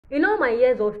In all my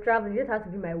years of traveling, this has to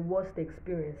be my worst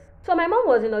experience. So my mom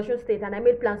was in Osun State and I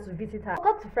made plans to visit her. I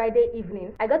got to Friday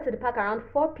evening. I got to the park around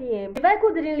 4 p.m. The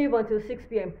vehicle didn't leave until 6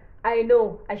 p.m. I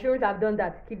know, I shouldn't have done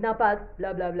that. Kidnappers,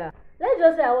 blah blah blah. Let's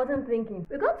just say I wasn't thinking.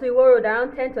 We got to Iwo Road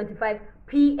around 10:25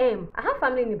 p.m. I have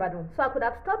family in Ibadan, so I could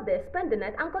have stopped there, spent the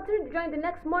night, and continued the journey the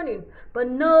next morning. But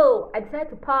no, I decided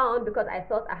to power on because I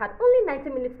thought I had only 90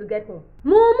 minutes to get home.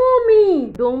 Me!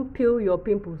 Don't peel your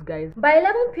pimples, guys. By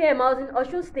 11 p.m. I was in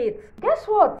Osun State. Guess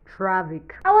what?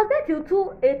 Traffic. I was there till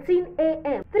 2:18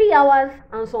 a.m. 3 hours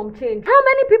and some change. How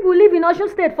many people live in Osun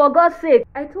State, for God's sake?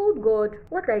 I told God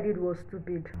what I did was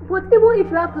stupid. But even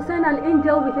if you have to send an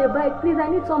angel with a bike, please, I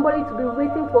need somebody to be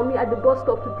waiting for me at the bus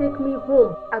stop to take me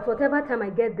home at whatever time I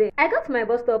get there. I got to my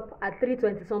bus stop at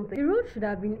 3:20 something. The road should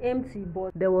have been empty,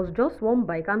 but there was just one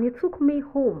bike and it took me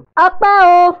home.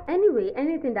 Apao! Anyway,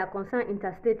 anything that concerns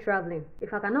interstate traveling,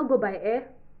 if I cannot go by air,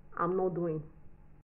 I'm not doing.